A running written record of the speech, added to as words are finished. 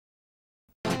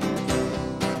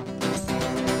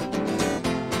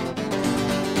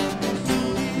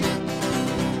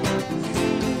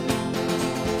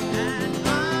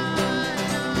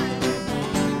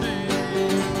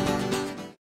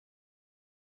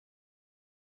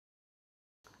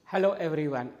Hello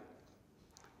everyone.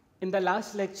 In the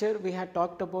last lecture we had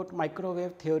talked about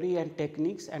microwave theory and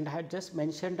techniques, and I had just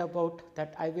mentioned about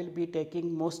that I will be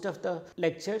taking most of the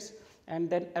lectures, and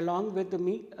then along with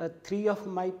me 3 of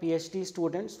my PhD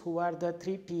students who are the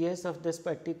 3 TAs of this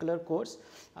particular course,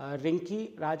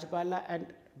 Rinki, Rajbala and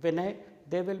Vinay,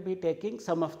 they will be taking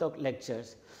some of the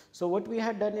lectures. So, what we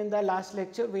had done in the last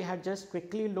lecture, we had just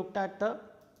quickly looked at the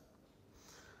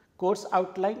course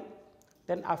outline.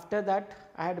 Then after that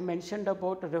I had mentioned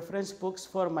about reference books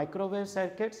for microwave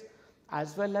circuits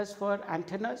as well as for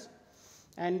antennas,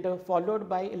 and followed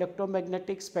by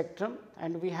electromagnetic spectrum,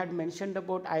 and we had mentioned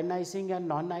about ionizing and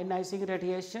non-ionizing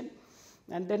radiation,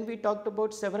 and then we talked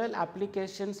about several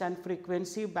applications and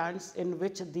frequency bands in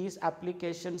which these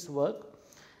applications work.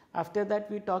 After that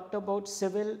we talked about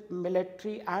civil,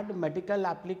 military and medical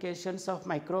applications of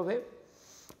microwave,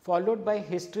 followed by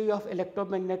history of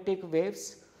electromagnetic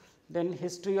waves, then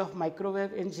history of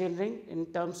microwave engineering in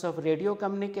terms of radio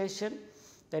communication,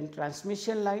 then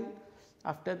transmission line.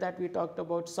 After that we talked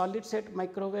about solid state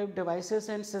microwave devices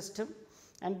and system,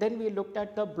 and then we looked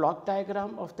at the block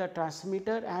diagram of the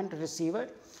transmitter and receiver,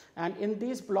 and in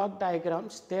these block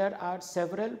diagrams there are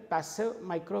several passive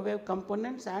microwave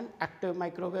components and active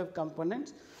microwave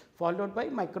components, followed by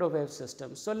microwave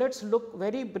systems. So, let us look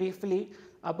very briefly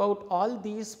about all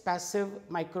these passive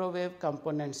microwave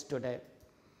components today.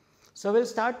 So, we will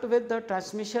start with the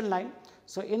transmission line.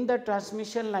 So, in the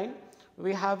transmission line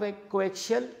we have a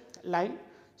coaxial line.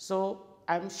 So,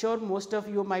 I am sure most of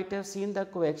you might have seen the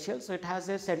coaxial. So, it has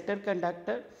a center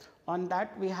conductor, on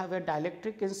that we have a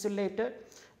dielectric insulator,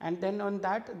 and then on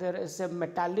that there is a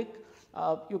metallic,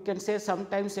 you can say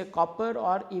sometimes a copper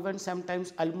or even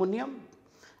sometimes aluminum,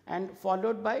 and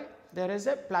followed by there is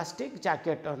a plastic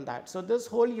jacket on that. So, this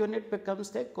whole unit becomes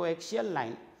the coaxial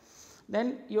line.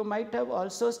 Then you might have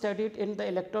also studied in the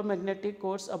electromagnetic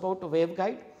course about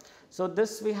waveguide. So,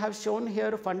 this we have shown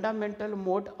here fundamental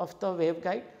mode of the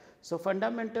waveguide. So,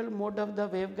 fundamental mode of the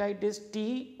waveguide is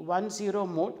T10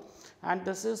 mode, and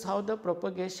this is how the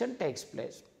propagation takes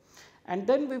place. And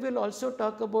then we will also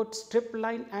talk about strip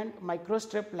line and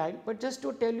microstrip line, but just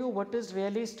to tell you what is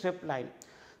really strip line.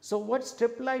 So, what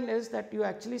strip line is, that you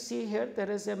actually see here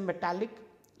there is a metallic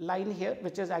line here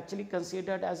which is actually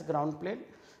considered as ground plane.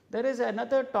 There is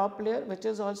another top layer which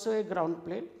is also a ground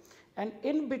plane, and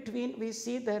in between we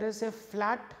see there is a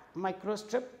flat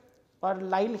microstrip or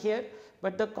line here,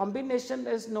 but the combination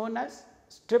is known as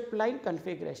strip line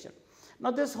configuration.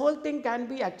 Now, this whole thing can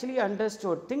be actually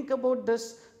understood. Think about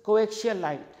this coaxial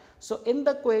line. So, in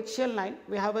the coaxial line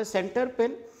we have a center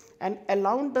pin, and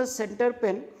around the center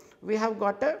pin we have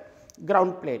got a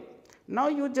ground plane. Now,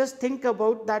 you just think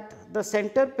about that the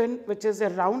center pin, which is a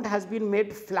round, has been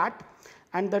made flat,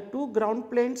 and the two ground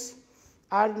planes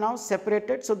are now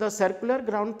separated. So, the circular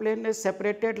ground plane is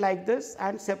separated like this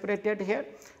and separated here,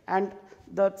 and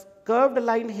the curved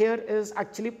line here is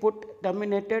actually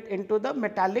terminated into the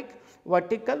metallic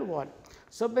vertical wall.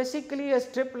 So, basically a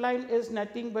strip line is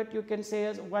nothing but you can say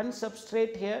as one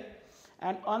substrate here,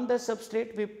 and on the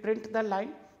substrate we print the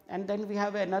line, and then we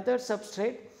have another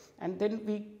substrate, and then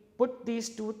we put these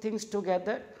two things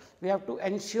together. We have to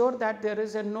ensure that there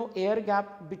is no air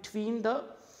gap between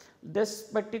this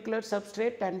particular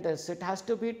substrate and this. It has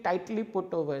to be tightly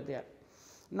put over there.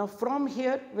 Now, from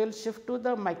here we will shift to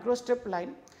the microstrip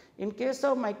line. In case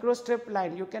of microstrip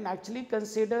line, you can actually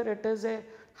consider it as a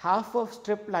half of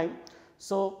strip line.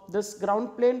 So, this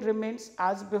ground plane remains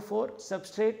as before,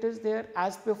 substrate is there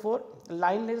as before,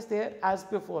 line is there as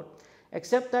before,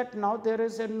 except that now there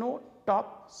is no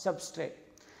top substrate.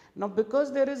 Now,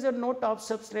 because there is no top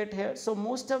substrate here, so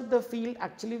most of the field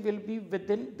actually will be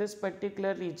within this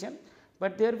particular region,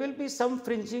 but there will be some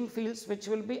fringing fields which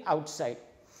will be outside.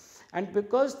 And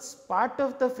because part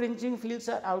of the fringing fields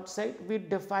are outside, we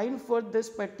define for this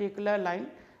particular line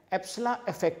epsilon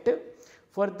effective.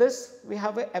 For this we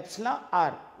have a epsilon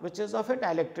r, which is of a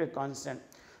dielectric constant.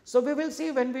 So, we will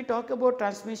see when we talk about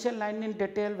transmission line in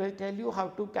detail, we will tell you how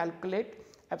to calculate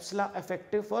epsilon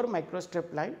effective for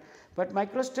microstrip line. But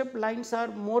microstrip lines are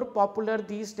more popular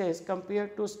these days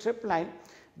compared to strip line,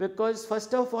 because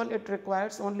first of all it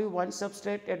requires only one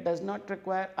substrate, it does not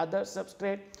require other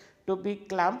substrate to be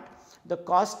clamped, the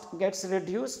cost gets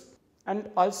reduced, and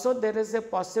also there is a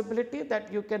possibility that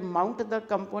you can mount the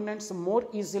components more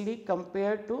easily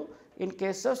compared to in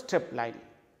case of strip line.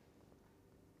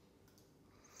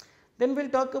 Then we will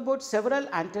talk about several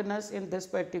antennas in this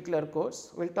particular course.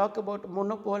 We will talk about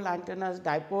monopole antennas,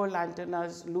 dipole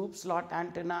antennas, loop slot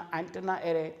antenna, antenna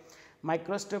array,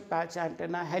 microstrip patch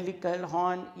antenna, helical,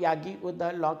 horn, Yagi,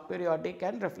 Uda, log periodic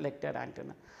and reflector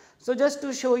antenna. So, just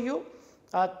to show you,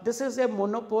 This is a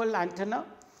monopole antenna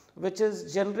which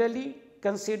is generally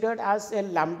considered as a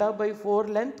lambda by 4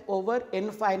 length over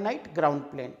infinite ground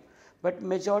plane, but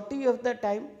majority of the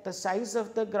time the size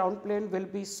of the ground plane will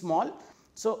be small.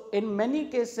 So, in many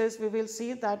cases we will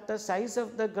see that the size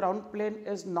of the ground plane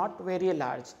is not very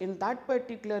large. In that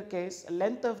particular case,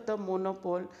 length of the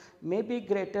monopole may be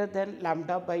greater than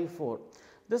lambda by 4.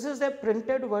 This is a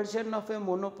printed version of a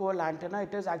monopole antenna.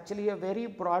 It is actually a very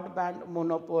broadband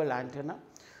monopole antenna.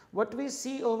 What we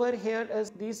see over here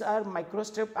is these are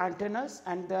microstrip antennas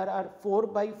and there are 4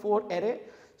 by 4 array.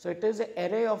 So, it is an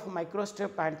array of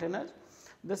microstrip antennas.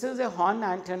 This is a horn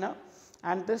antenna,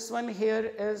 and this one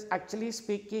here is actually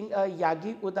speaking a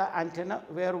Yagi-Uda antenna,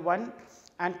 where one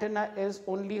antenna is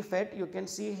only fed. You can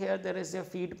see here there is a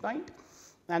feed point,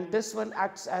 and this one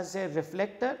acts as a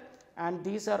reflector, and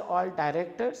these are all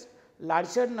directors.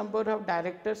 Larger number of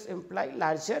directors imply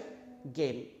larger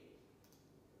gain.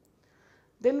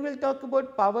 Then we will talk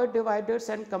about power dividers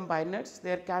and combiners.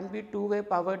 There can be 2-way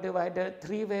power divider,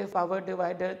 3-way power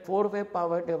divider, 4-way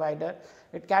power divider.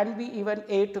 It can be even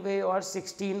 8-way or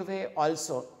 16-way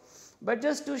also. But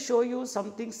just to show you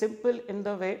something simple in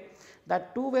the way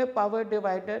that 2-way power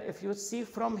divider, if you see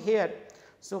from here,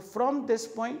 so from this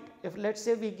point, if let us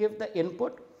say we give the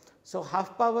input, so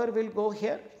half power will go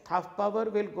here, half power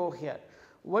will go here.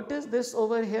 What is this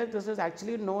over here? This is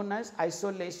actually known as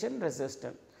isolation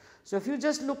resistance. So, if you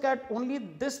just look at only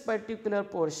this particular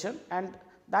portion, and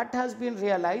that has been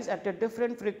realized at a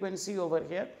different frequency over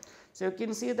here. So, you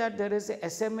can see that there is a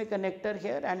SMA connector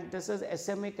here, and this is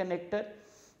SMA connector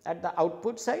at the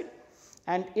output side,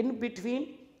 and in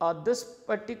between this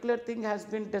particular thing has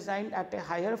been designed at a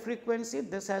higher frequency,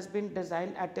 this has been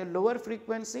designed at a lower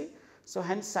frequency. So,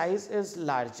 hence size is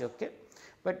large. Okay.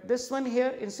 But this one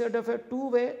here, instead of a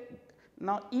 2-way,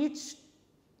 now each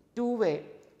 2-way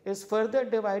is further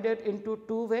divided into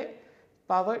 2-way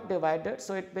power divider.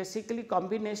 So, it basically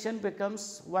combination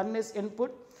becomes one is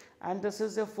input and this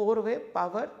is a 4-way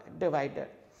power divider.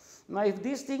 Now, if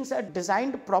these things are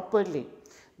designed properly,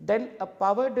 then a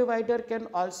power divider can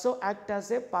also act as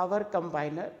a power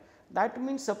combiner. That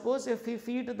means, suppose if we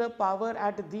feed the power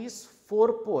at these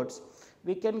 4 ports,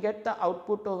 we can get the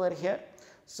output over here.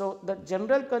 So, the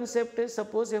general concept is,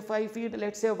 suppose if I feed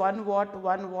let us say 1 watt,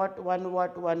 1 watt, 1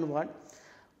 watt, 1 watt,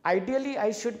 ideally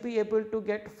I should be able to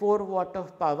get 4 watt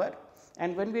of power,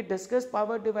 and when we discuss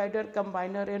power divider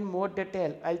combiner in more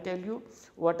detail, I will tell you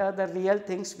what are the real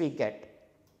things we get.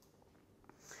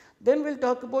 Then we will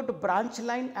talk about branch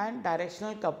line and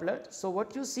directional coupler. So,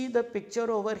 what you see the picture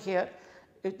over here,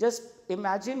 just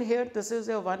imagine here this is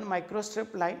a 1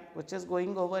 microstrip line which is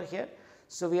going over here.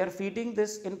 So, we are feeding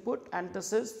this input and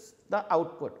this is the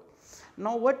output.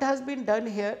 Now, what has been done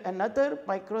here, another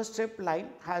microstrip line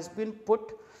has been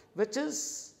put which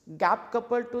is gap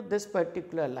coupled to this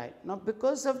particular line. Now,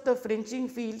 because of the fringing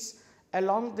fields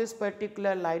along this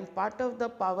particular line, part of the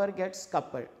power gets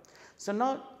coupled. So,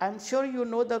 now I am sure you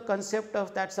know the concept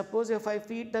of that. Suppose if I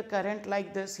feed the current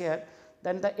like this here,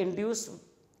 then the induced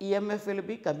EMF will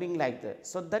be coming like this.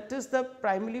 So, that is the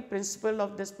primary principle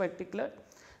of this particular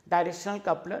directional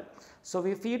coupler. So,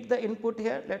 we feed the input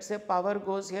here, let us say power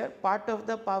goes here, part of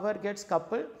the power gets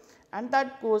coupled and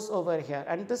that goes over here,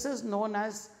 and this is known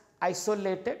as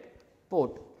isolated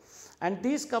port. And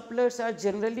these couplers are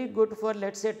generally good for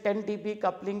let us say 10 dB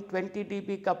coupling, 20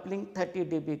 dB coupling, 30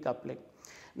 dB coupling.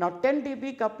 Now, 10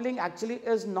 dB coupling actually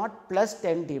is not plus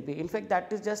 10 dB, in fact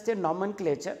that is just a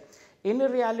nomenclature. In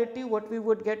reality, what we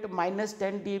would get minus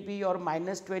 10 dB or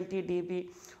minus 20 dB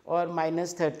or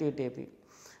minus 30 dB.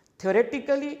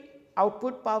 Theoretically,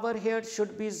 output power here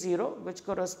should be 0, which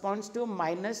corresponds to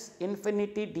minus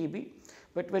infinity dB,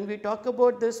 but when we talk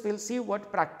about this, we will see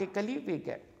what practically we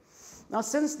get. Now,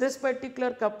 since this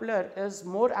particular coupler is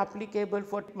more applicable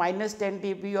for minus 10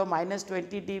 dB or minus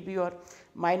 20 dB or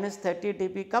minus 30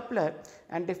 dB coupler,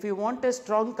 and if we want a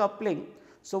strong coupling,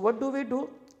 so what do we do?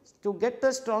 To get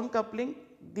the strong coupling,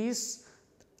 these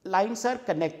lines are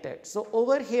connected. So,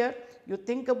 over here you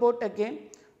think about again,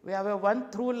 we have a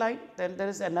one through line, then there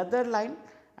is another line,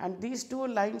 and these two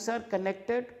lines are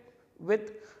connected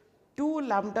with 2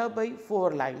 lambda by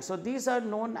 4 lines. So, these are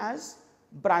known as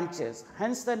branches,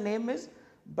 hence the name is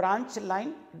branch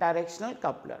line directional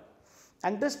coupler.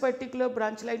 And this particular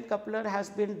branch line coupler has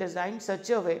been designed such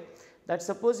a way that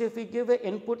suppose if we give a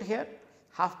input here,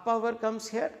 half power comes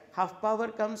here, half power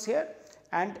comes here,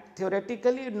 and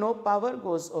theoretically no power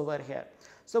goes over here.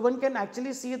 So, one can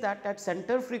actually see that at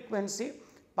center frequency,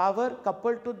 power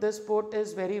coupled to this port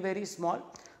is very, very small.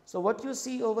 So, what you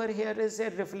see over here is a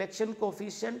reflection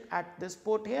coefficient at this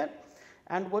port here,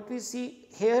 and what we see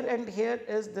here and here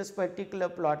is this particular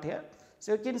plot here.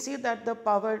 So, you can see that the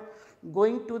power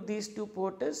going to these two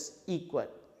ports is equal.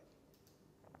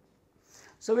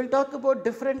 So, we will talk about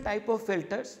different type of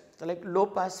filters, so like low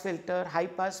pass filter, high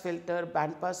pass filter,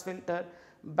 band pass filter,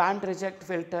 band reject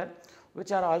filter,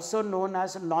 which are also known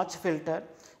as notch filter.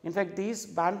 In fact, these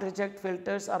band reject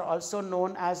filters are also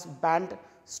known as band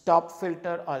stop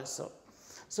filter also.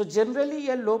 So,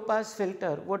 generally a low pass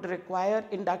filter would require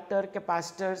inductor,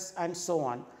 capacitors and so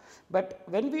on. But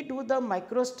when we do the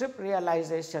microstrip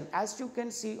realization, as you can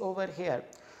see over here,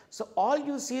 so all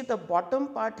you see the bottom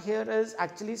part here is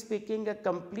actually speaking a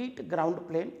complete ground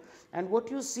plane, and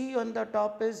what you see on the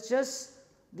top is just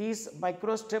these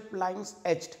microstrip lines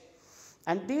etched.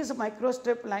 And these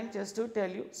microstrip lines, just to tell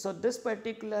you, so this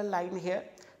particular line here,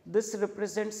 this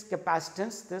represents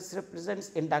capacitance, this represents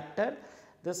inductor,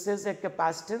 this is a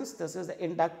capacitance, this is the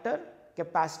inductor,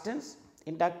 capacitance,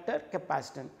 inductor,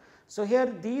 capacitance. So, here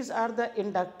these are the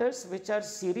inductors which are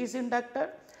series inductor,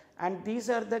 and these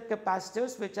are the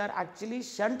capacitors which are actually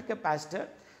shunt capacitor,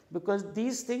 because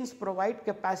these things provide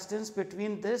capacitance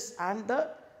between this and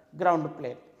the ground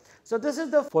plane. So, this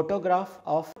is the photograph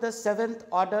of the 7th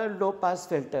order low pass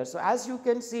filter. So, as you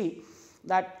can see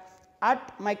that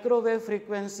at microwave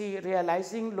frequency,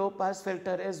 realizing low pass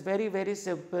filter is very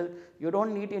simple. You do not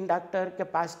need inductor,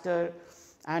 capacitor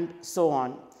and so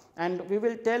on. And we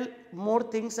will tell more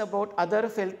things about other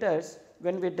filters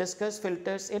when we discuss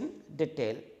filters in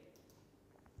detail.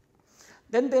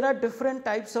 Then there are different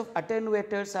types of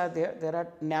attenuators are there. There are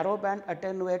narrow band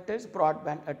attenuators,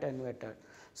 broadband attenuators.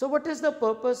 So, what is the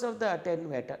purpose of the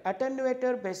attenuator?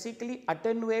 Attenuator basically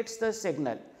attenuates the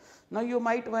signal. Now, you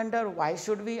might wonder why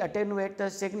should we attenuate the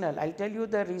signal? I will tell you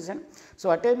the reason. So,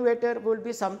 attenuator will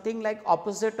be something like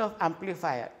opposite of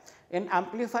amplifier. In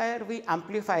amplifier, we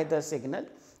amplify the signal.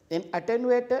 In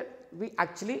attenuator, we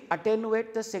actually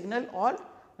attenuate the signal or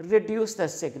reduce the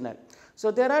signal.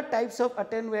 So, there are types of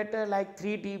attenuator like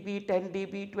 3 dB, 10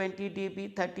 dB, 20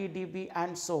 dB, 30 dB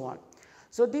and so on.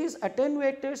 So, these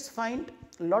attenuators find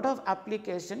a lot of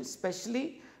applications,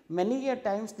 especially many a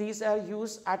times these are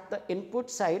used at the input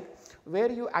side,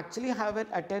 where you actually have an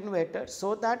attenuator,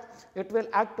 so that it will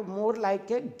act more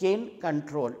like a gain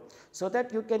control, so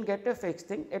that you can get a fixed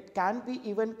thing. It can be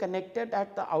even connected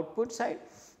at the output side.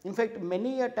 In fact,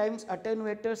 many a times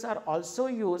attenuators are also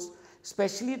used,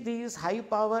 especially these high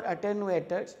power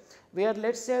attenuators, where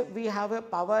let us say we have a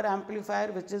power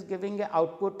amplifier which is giving an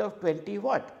output of 20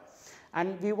 watt,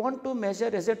 and we want to measure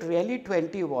is it really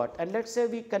 20 watt, and let us say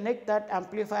we connect that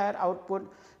amplifier output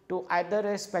to either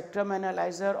a spectrum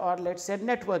analyzer or let us say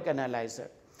network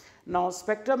analyzer. Now,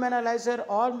 spectrum analyzer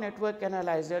or network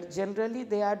analyzer, generally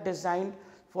they are designed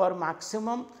for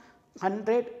maximum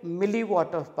 100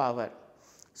 milliwatt of power.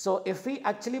 So, if we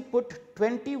actually put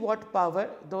 20 watt power,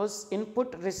 those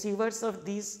input receivers of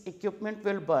these equipment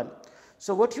will burn.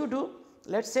 So, what you do,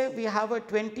 let us say we have a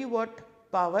 20 watt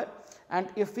power, and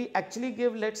if we actually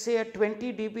give let us say a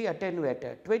 20 dB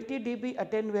attenuator, 20 dB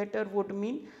attenuator would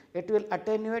mean it will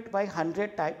attenuate by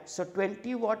 100 times. So,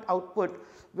 20 watt output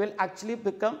will actually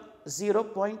become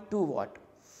 0.2 watt,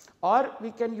 or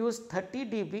we can use 30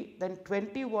 dB, then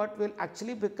 20 watt will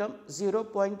actually become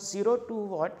 0.02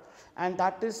 watt, and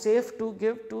that is safe to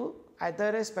give to either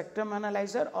a spectrum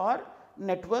analyzer or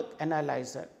network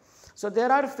analyzer. So,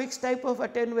 there are fixed type of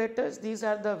attenuators, these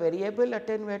are the variable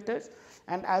attenuators,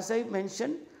 and as I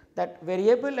mentioned that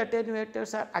variable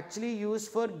attenuators are actually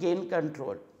used for gain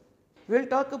control. We will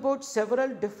talk about several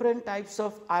different types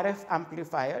of RF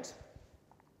amplifiers.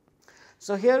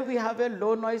 So, here we have a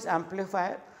low noise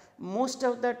amplifier. Most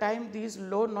of the time these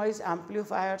low noise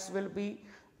amplifiers will be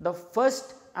the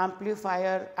first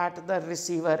amplifier at the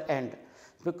receiver end,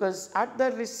 because at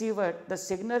the receiver the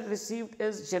signal received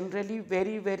is generally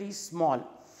very small.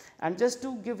 And just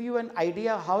to give you an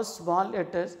idea how small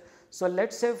it is, so let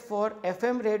us say for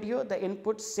FM radio the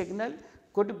input signal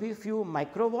could be few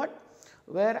microwatt,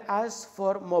 whereas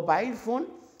for mobile phone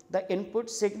the input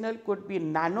signal could be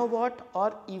nanowatt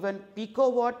or even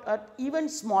picowatt or even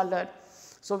smaller.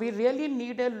 So, we really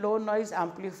need a low noise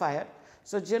amplifier.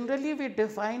 So, generally we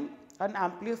define an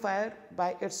amplifier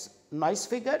by its noise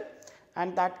figure,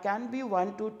 and that can be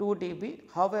 1 to 2 dB.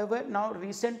 However, now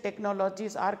recent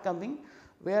technologies are coming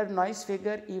where noise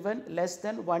figure even less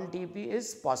than 1 dB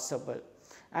is possible,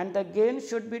 and the gain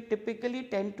should be typically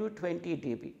 10 to 20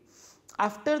 dB.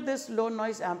 After this low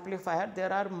noise amplifier,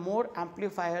 there are more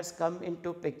amplifiers come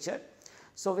into picture.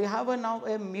 So, we have now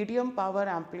a medium power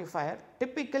amplifier.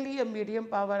 Typically a medium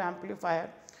power amplifier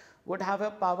would have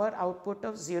a power output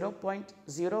of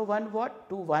 0.01 watt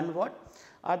to 1 watt.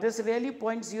 This really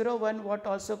 0.01 watt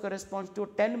also corresponds to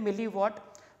 10 milliwatt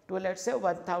to let us say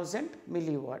 1000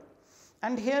 milliwatt.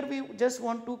 and here we just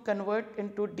want to convert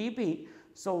into dB.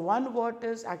 So, 1 watt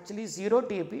is actually 0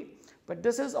 dB, but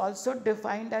this is also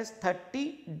defined as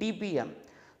 30 dBm.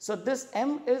 So, this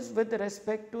m is with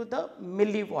respect to the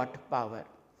milliwatt power.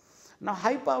 Now,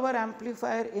 high power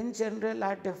amplifier in general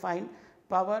are defined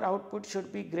power output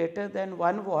should be greater than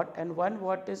 1 watt, and 1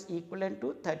 watt is equivalent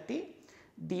to 30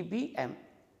 dBm.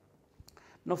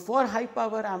 Now, for high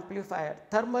power amplifier,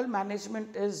 thermal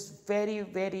management is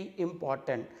very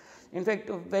important. In fact,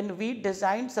 when we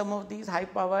designed some of these high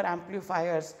power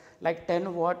amplifiers like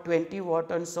 10 watt, 20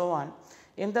 watt and so on,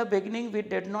 in the beginning we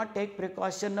did not take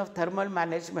precaution of thermal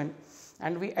management,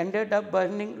 and we ended up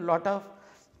burning lot of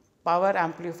power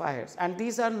amplifiers, and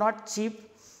these are not cheap.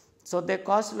 So, they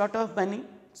cost lot of money.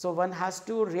 So, one has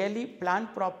to really plan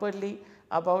properly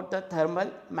about the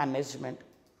thermal management.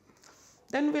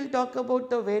 Then we will talk about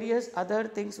the various other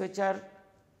things which are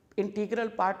integral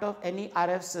part of any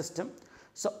RF system.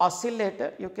 So,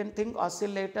 oscillator, you can think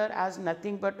oscillator as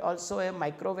nothing but also a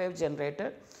microwave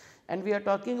generator, and we are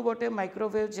talking about a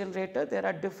microwave generator. There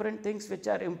are different things which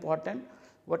are important.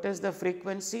 What is the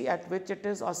frequency at which it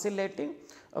is oscillating?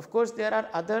 Of course, there are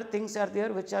other things are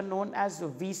there which are known as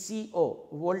VCO,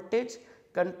 voltage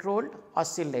controlled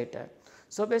oscillator.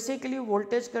 So, basically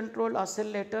voltage controlled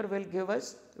oscillator will give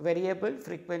us variable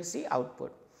frequency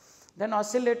output. Then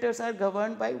oscillators are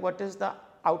governed by what is the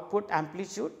output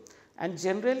amplitude, and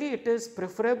generally it is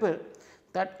preferable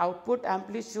that output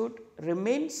amplitude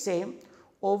remains same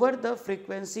over the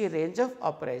frequency range of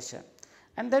operation.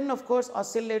 And then of course,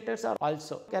 oscillators are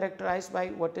also characterized by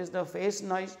what is the phase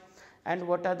noise and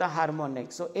what are the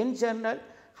harmonics. So, in general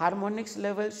harmonics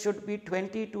level should be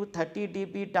 20 to 30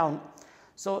 dB down.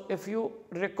 So, if you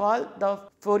recall the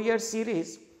Fourier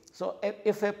series, so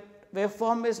if a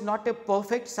waveform is not a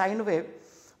perfect sine wave,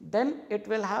 then it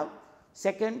will have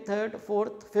second, third,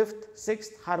 fourth, fifth,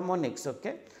 sixth harmonics.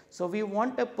 Okay. So, we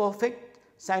want a perfect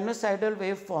sinusoidal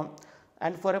waveform,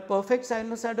 and for a perfect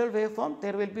sinusoidal waveform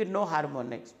there will be no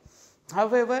harmonics.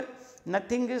 However,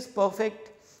 nothing is perfect.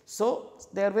 So,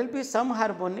 there will be some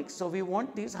harmonics. So, we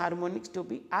want these harmonics to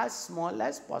be as small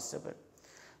as possible.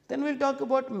 Then we will talk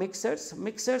about mixers.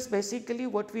 Mixers, basically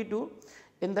what we do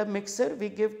in the mixer, we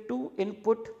give two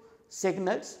input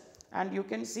signals, and you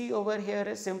can see over here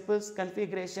a simple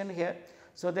configuration here.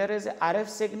 So, there is a RF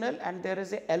signal and there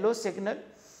is a LO signal.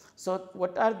 So,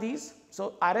 what are these?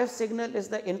 So, RF signal is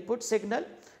the input signal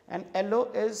and LO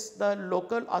is the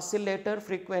local oscillator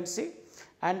frequency,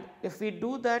 and if we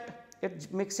do that,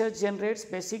 it mixer generates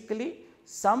basically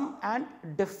sum and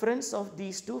difference of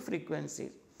these two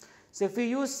frequencies. So, if we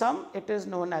use sum, it is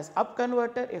known as up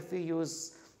converter. If we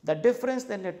use the difference,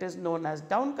 then it is known as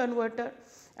down converter,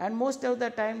 and most of the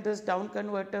time this down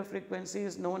converter frequency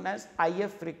is known as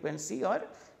IF frequency or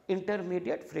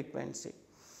intermediate frequency.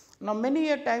 Now, many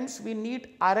a times we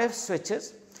need RF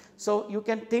switches. So, you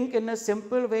can think in a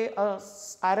simple way, a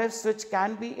RF switch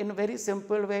can be in a very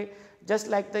simple way, just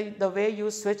like the way you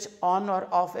switch on or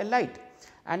off a light,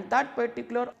 and that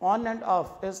particular on and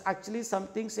off is actually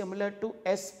something similar to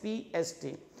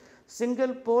SPST,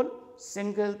 single pole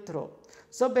single throw.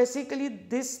 So, basically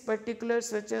these particular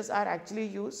switches are actually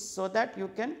used so that you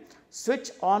can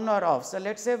switch on or off. So,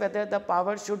 let us say whether the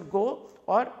power should go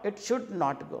or it should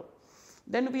not go.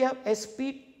 Then we have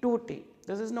SP2T,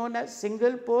 this is known as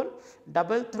single pole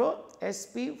double throw,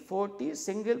 SP4T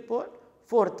single pole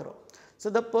four throw. So,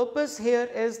 the purpose here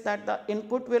is that the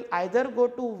input will either go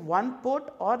to one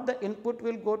port or the input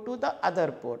will go to the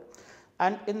other port,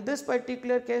 and in this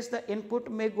particular case the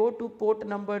input may go to port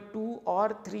number 2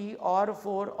 or 3 or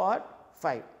 4 or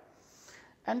 5.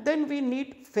 And then we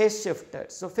need phase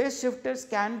shifters. So, phase shifters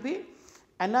can be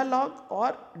analog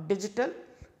or digital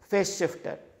phase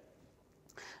shifter,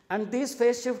 and these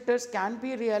phase shifters can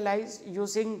be realized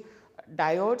using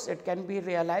diodes, it can be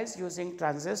realized using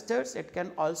transistors, it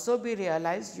can also be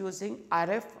realized using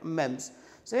RF MEMS.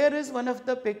 So, here is one of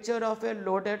the picture of a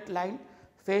loaded line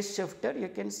phase shifter. You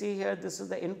can see here this is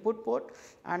the input port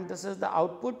and this is the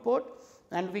output port,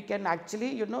 and we can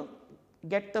actually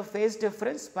get the phase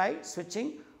difference by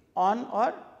switching on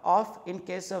or off in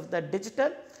case of the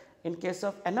digital. In case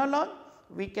of analog,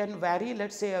 we can vary,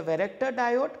 let us say, a varactor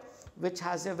diode which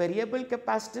has a variable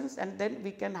capacitance, and then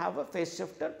we can have a phase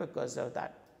shifter because of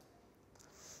that.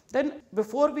 Then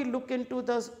before we look into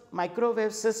the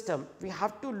microwave system, we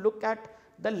have to look at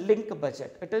the link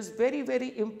budget. It is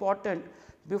very important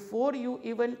before you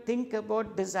even think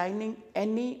about designing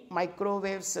any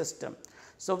microwave system.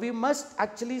 So, we must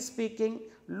actually speaking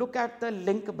look at the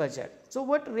link budget. So,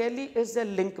 what really is a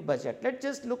link budget? Let us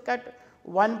just look at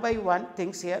one by one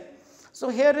things here. So,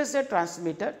 here is a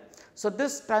transmitter. So,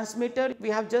 this transmitter, we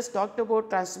have just talked about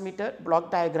transmitter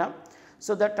block diagram.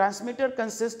 So, the transmitter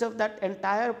consists of that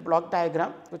entire block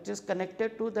diagram which is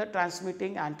connected to the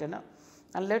transmitting antenna,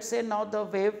 and let us say now the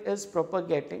wave is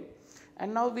propagating,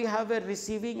 and now we have a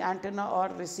receiving antenna or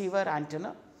receiver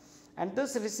antenna, and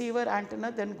this receiver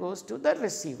antenna then goes to the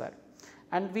receiver,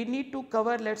 and we need to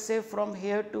cover, let us say, from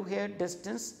here to here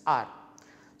distance r.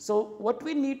 So, what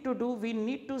we need to do, we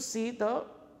need to see the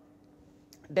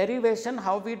derivation,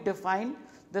 how we define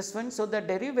this one. So, the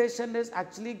derivation is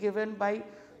actually given by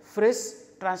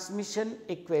Friis transmission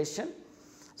equation.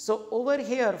 So, over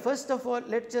here first of all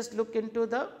let us just look into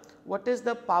the what is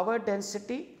the power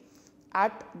density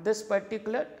at this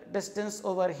particular distance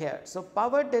over here. So,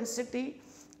 power density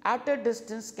at a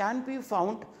distance can be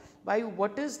found by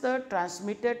what is the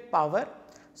transmitted power.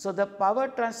 So, the power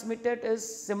transmitted is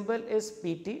symbol is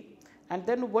PT, and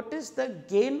then what is the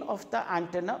gain of the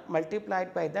antenna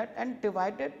multiplied by that and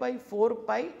divided by 4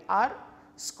 pi r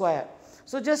square.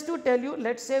 So, just to tell you,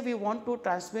 let us say we want to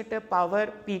transmit a power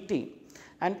PT,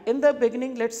 and in the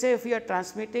beginning let us say if we are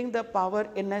transmitting the power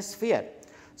in a sphere.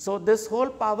 So, this whole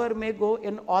power may go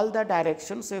in all the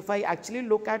directions. So, if I actually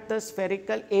look at the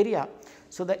spherical area,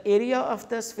 so the area of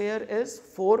the sphere is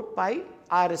 4 pi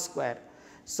r square.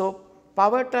 So,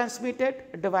 power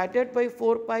transmitted divided by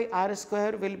 4 pi r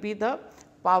square will be the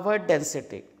power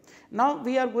density. Now,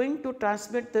 we are going to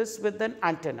transmit this with an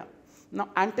antenna. Now,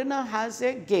 antenna has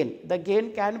a gain. The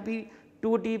gain can be 2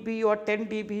 dB or 10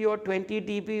 dB or 20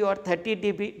 dB or 30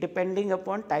 dB depending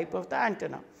upon type of the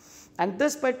antenna, and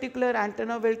this particular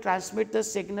antenna will transmit the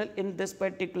signal in this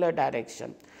particular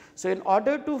direction. So, in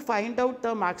order to find out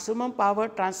the maximum power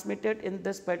transmitted in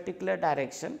this particular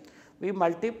direction, we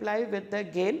multiply with the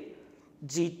gain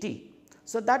GT.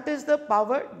 So, that is the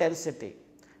power density.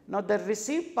 Now, the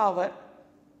received power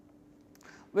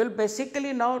will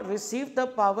basically now receive the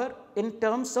power in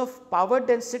terms of power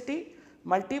density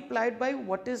multiplied by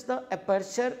what is the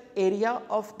aperture area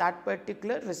of that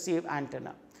particular receive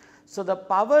antenna. So, the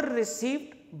power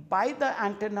received by the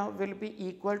antenna will be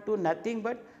equal to nothing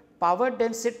but power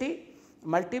density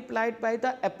multiplied by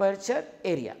the aperture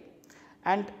area,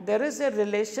 and there is a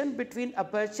relation between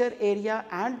aperture area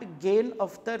and gain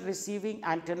of the receiving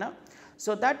antenna.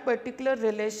 So, that particular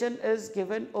relation is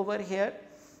given over here,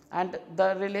 and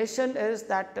the relation is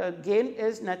that gain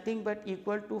is nothing but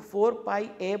equal to 4 pi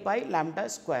a by lambda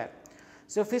square.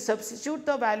 So, if we substitute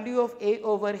the value of a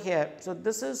over here, so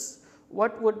this is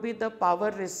what would be the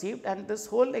power received, and this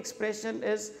whole expression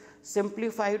is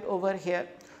simplified over here.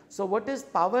 So, what is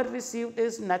power received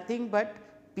is nothing but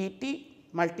PT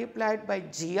multiplied by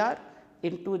GR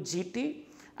into GT,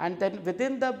 and then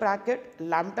within the bracket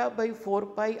lambda by 4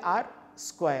 pi r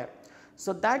square.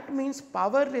 So, that means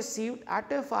power received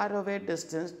at a far away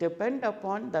distance depend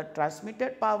upon the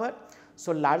transmitted power.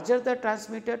 So, larger the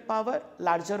transmitted power,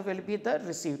 larger will be the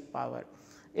received power.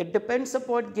 It depends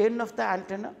upon gain of the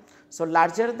antenna. So,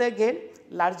 larger the gain,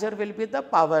 larger will be the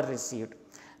power received,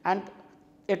 and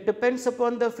it depends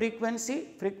upon the frequency.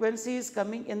 Frequency is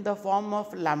coming in the form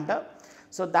of lambda.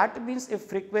 So, that means if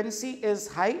frequency is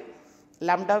high,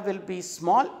 lambda will be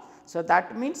small. So,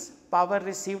 that means power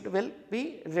received will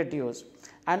be reduced,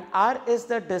 and r is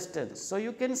the distance. So,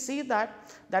 you can see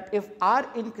that if r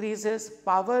increases,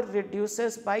 power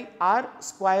reduces by r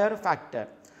square factor.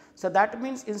 So, that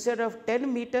means instead of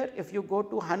 10 meter, if you go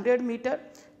to 100 meter,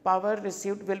 power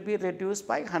received will be reduced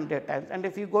by 100 times, and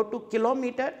if you go to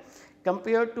kilometer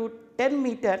compared to 10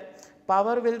 meter,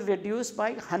 power will reduce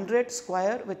by 100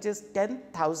 square, which is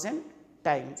 10,000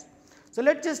 times. So,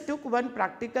 let us just took one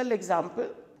practical example.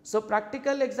 So,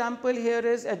 practical example here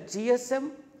is a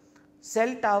GSM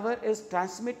cell tower is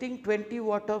transmitting 20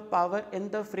 watt of power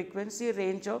in the frequency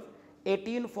range of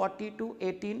 1840 to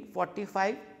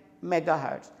 1845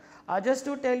 megahertz. Just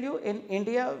to tell you, in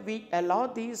India we allow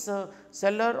these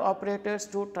cellular operators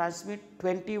to transmit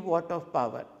 20 watt of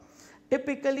power.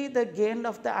 Typically, the gain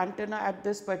of the antenna at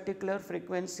this particular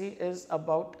frequency is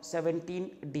about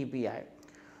 17 dBi.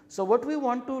 So, what we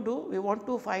want to do? We want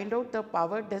to find out the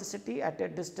power density at a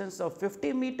distance of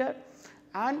 50 meter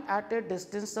and at a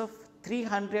distance of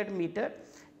 300 meter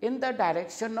in the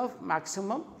direction of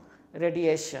maximum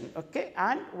radiation, okay,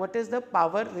 and what is the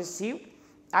power received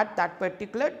at that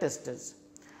particular distance.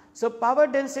 So, power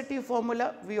density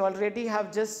formula we already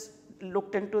have just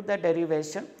looked into the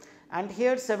derivation, and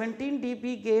here 17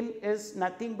 dB gain is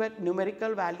nothing but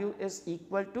numerical value is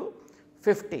equal to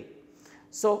 50.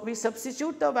 So, we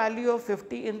substitute the value of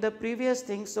 50 in the previous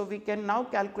thing. So, we can now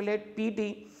calculate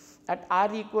PD at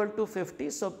r equal to 50.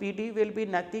 So, PD will be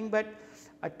nothing but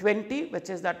 20, which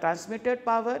is the transmitted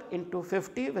power, into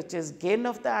 50, which is gain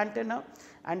of the antenna,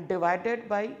 and divided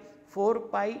by 4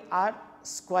 pi r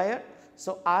square.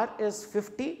 So, r is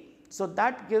 50. So,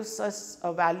 that gives us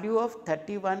a value of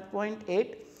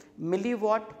 31.8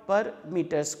 milliwatt per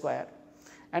meter square.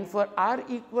 And for r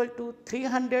equal to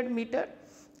 300 meter,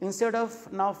 instead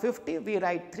of now 50 we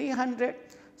write 300.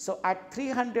 So, at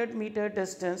 300 meter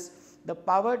distance the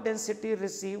power density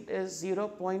received is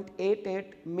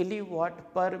 0.88 milliwatt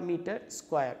per meter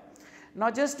square.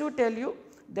 Now, just to tell you,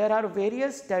 there are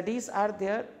various studies are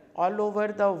there all over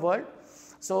the world.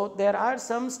 So, there are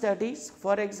some studies,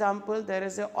 for example, there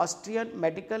is a Austrian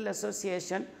Medical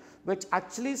Association which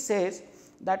actually says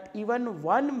that even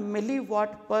 1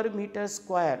 milliwatt per meter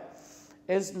square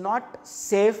is not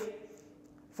safe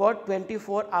for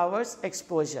 24 hours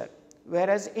exposure,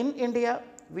 whereas in India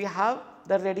we have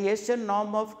the radiation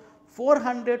norm of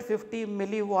 450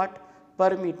 milliwatt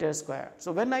per meter square.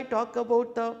 So, when I talk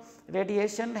about the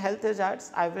radiation health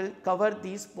hazards, I will cover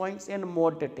these points in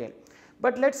more detail.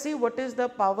 But let us see what is the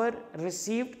power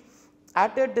received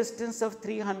at a distance of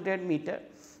 300 meter,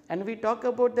 and we talk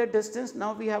about the distance.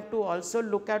 Now, we have to also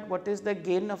look at what is the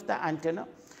gain of the antenna.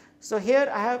 So,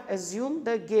 here I have assumed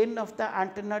the gain of the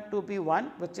antenna to be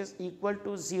 1, which is equal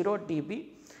to 0 dB,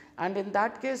 and in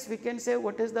that case we can say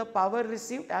what is the power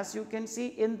received. As you can see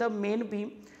in the main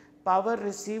beam, power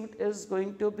received is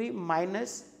going to be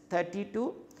minus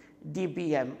 32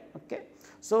 dBm. Okay.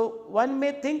 So, one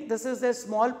may think this is a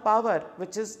small power,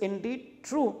 which is indeed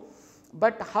true,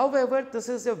 but however this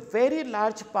is a very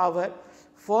large power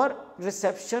for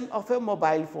reception of a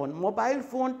mobile phone. Mobile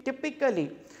phone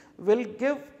typically will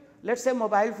give, let us say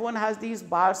mobile phone has these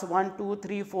bars 1, 2,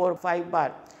 3, 4, 5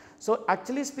 bar. So,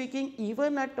 actually speaking,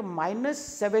 even at minus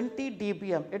 70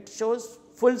 dBm it shows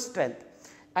full strength,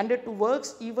 and it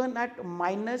works even at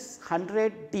minus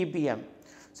 100 dBm.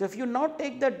 So, if you now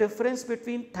take the difference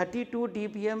between 32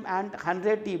 dBm and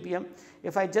 100 dBm,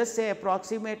 if I just say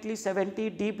approximately 70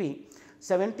 dB,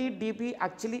 70 dB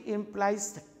actually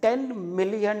implies 10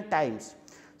 million times.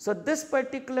 So, this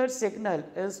particular signal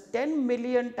is 10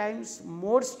 million times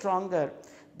more stronger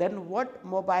than what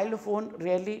mobile phone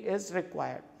really is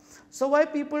required. So, why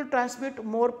people transmit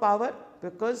more power?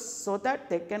 Because so that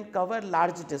they can cover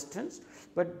large distance,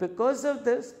 but because of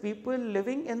this people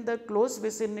living in the close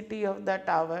vicinity of the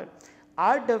tower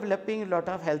are developing a lot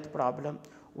of health problem.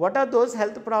 What are those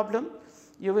health problems?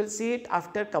 You will see it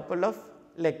after couple of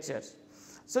lectures.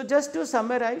 So, just to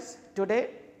summarize, today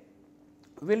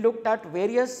we looked at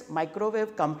various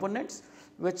microwave components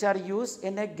which are used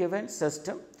in a given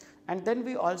system, and then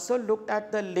we also looked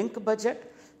at the link budget.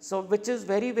 So, which is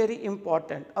very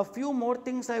important. A few more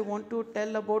things I want to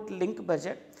tell about link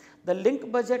budget. The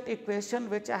link budget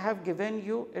equation which I have given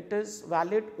you, it is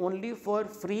valid only for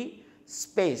free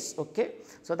space. Okay.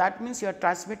 So, that means you are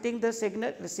transmitting the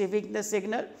signal, receiving the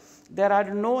signal, there are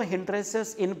no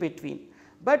hindrances in between.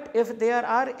 But if there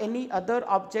are any other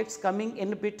objects coming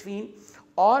in between,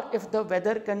 or if the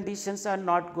weather conditions are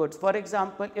not good, for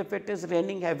example, if it is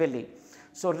raining heavily,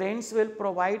 so rains will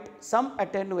provide some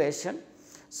attenuation.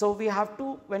 So, we have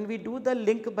to, when we do the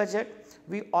link budget,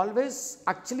 we always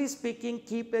actually speaking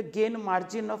keep a gain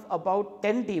margin of about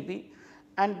 10 dB,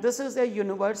 and this is a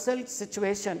universal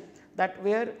situation that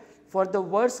where for the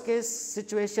worst case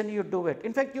situation you do it.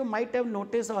 In fact, you might have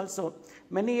noticed also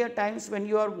many a times when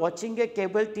you are watching a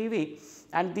cable TV,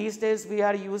 and these days we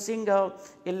are using a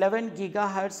 11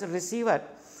 gigahertz receiver.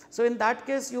 So, in that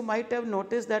case you might have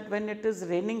noticed that when it is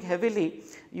raining heavily,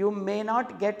 you may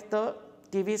not get the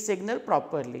TV signal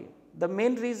properly. The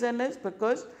main reason is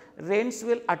because rains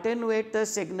will attenuate the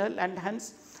signal and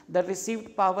hence the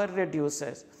received power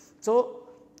reduces. So,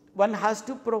 one has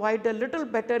to provide a little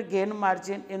better gain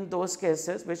margin in those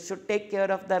cases, which should take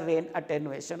care of the rain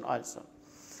attenuation also.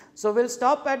 So, we will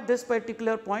stop at this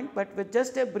particular point, but with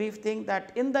just a brief thing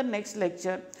that in the next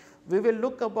lecture we will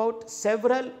look about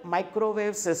several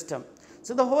microwave systems.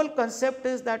 So, the whole concept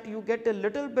is that you get a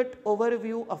little bit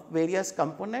overview of various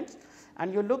components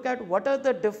and you look at what are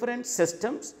the different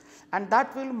systems, and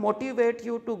that will motivate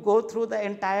you to go through the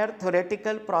entire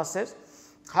theoretical process.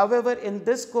 However, in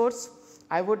this course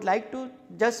I would like to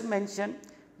just mention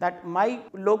that my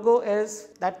logo is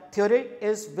that theory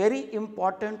is very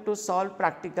important to solve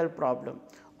practical problem.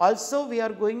 Also, we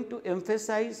are going to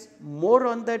emphasize more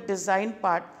on the design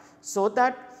part, so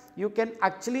that you can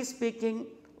actually speaking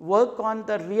work on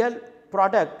the real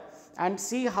product and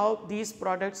see how these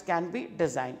products can be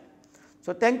designed.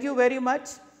 So, thank you very much.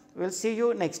 We will see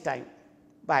you next time.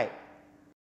 Bye.